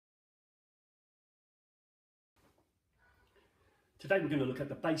Today we're going to look at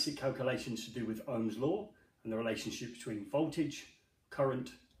the basic calculations to do with Ohm's law and the relationship between voltage,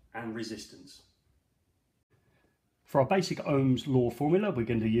 current and resistance. For our basic Ohm's law formula, we're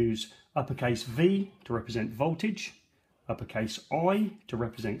going to use uppercase V to represent voltage, uppercase I to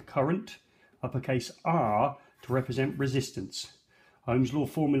represent current, uppercase R to represent resistance. Ohm's law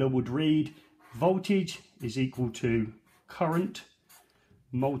formula would read voltage is equal to current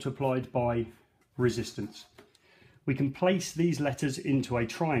multiplied by resistance. We can place these letters into a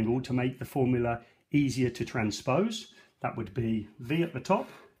triangle to make the formula easier to transpose. That would be V at the top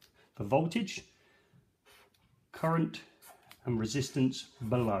for voltage, current and resistance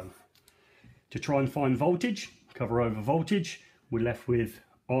below. To try and find voltage, cover over voltage, we're left with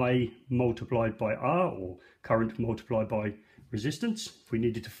I multiplied by R, or current multiplied by resistance. If we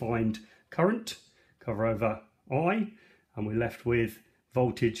needed to find current, cover over I, and we're left with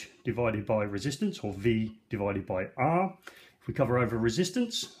voltage divided by resistance, or V divided by R. If we cover over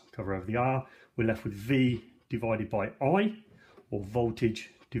resistance, cover over the R, we're left with V divided by I, or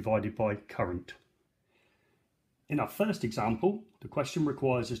voltage divided by current. In our first example, the question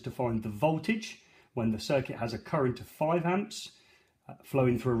requires us to find the voltage when the circuit has a current of 5 amps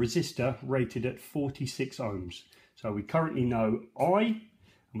flowing through a resistor rated at 46 ohms. So we currently know I, and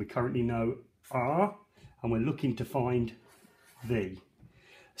we currently know R, and we're looking to find V.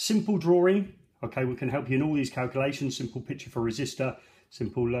 Simple drawing, okay, we can help you in all these calculations. Simple picture for resistor,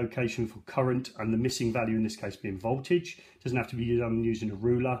 simple location for current, and the missing value in this case being voltage. Doesn't have to be done using a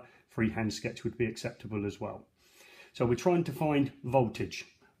ruler. Freehand sketch would be acceptable as well. So we're trying to find voltage.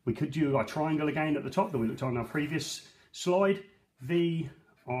 We could do our triangle again at the top that we looked at on our previous slide. V,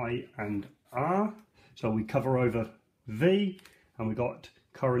 I and R. So we cover over V and we got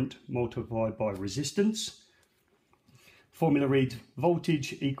current multiplied by resistance. Formula reads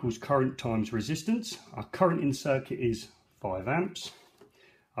voltage equals current times resistance. Our current in circuit is 5 amps.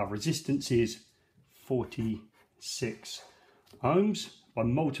 Our resistance is 46 ohms. By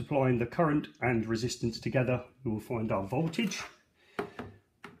multiplying the current and resistance together, we will find our voltage. So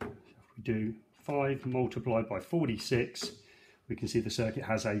if we do 5 multiplied by 46, we can see the circuit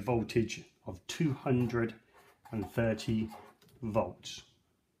has a voltage of 230 volts.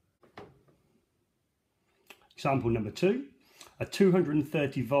 Example number 2. A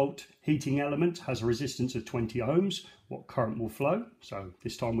 230 volt heating element has a resistance of 20 ohms. What current will flow? So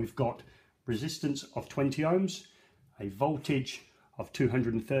this time we've got resistance of 20 ohms, a voltage of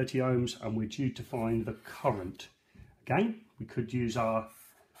 230 ohms, and we're due to find the current. Again, we could use our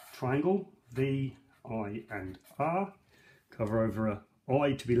triangle, V, I and R. Cover over a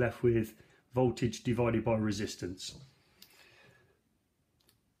I to be left with voltage divided by resistance.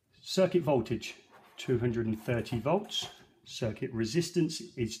 Circuit voltage, 230 volts. Circuit resistance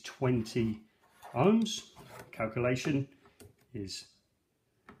is 20 ohms. Calculation is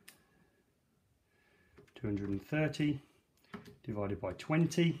 230 divided by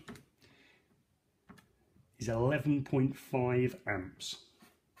 20 is 11.5 amps.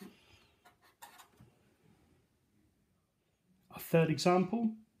 Our third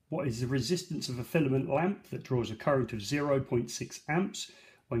example, what is the resistance of a filament lamp that draws a current of 0.6 amps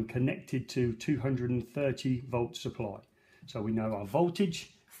when connected to 230 volt supply? So we know our voltage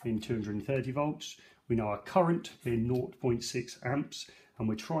being 230 volts, we know our current being 0.6 amps, and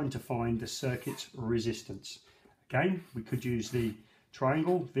we're trying to find the circuit's resistance. Again, we could use the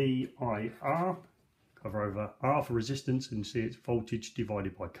triangle VIR, cover over R for resistance, and see it's voltage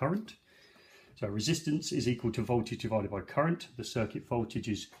divided by current. So resistance is equal to voltage divided by current. The circuit voltage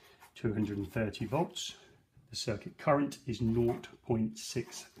is 230 volts. The circuit current is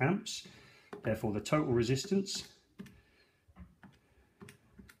 0.6 amps. Therefore, the total resistance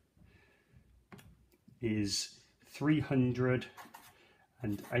is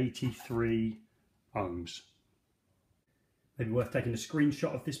 383 ohms. Maybe worth taking a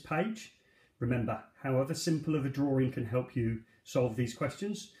screenshot of this page. Remember, however simple of a drawing can help you solve these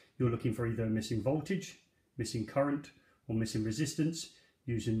questions. You're looking for either missing voltage, missing current, or missing resistance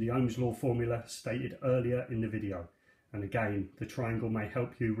using the Ohm's law formula stated earlier in the video. And again, the triangle may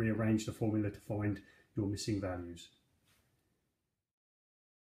help you rearrange the formula to find your missing values.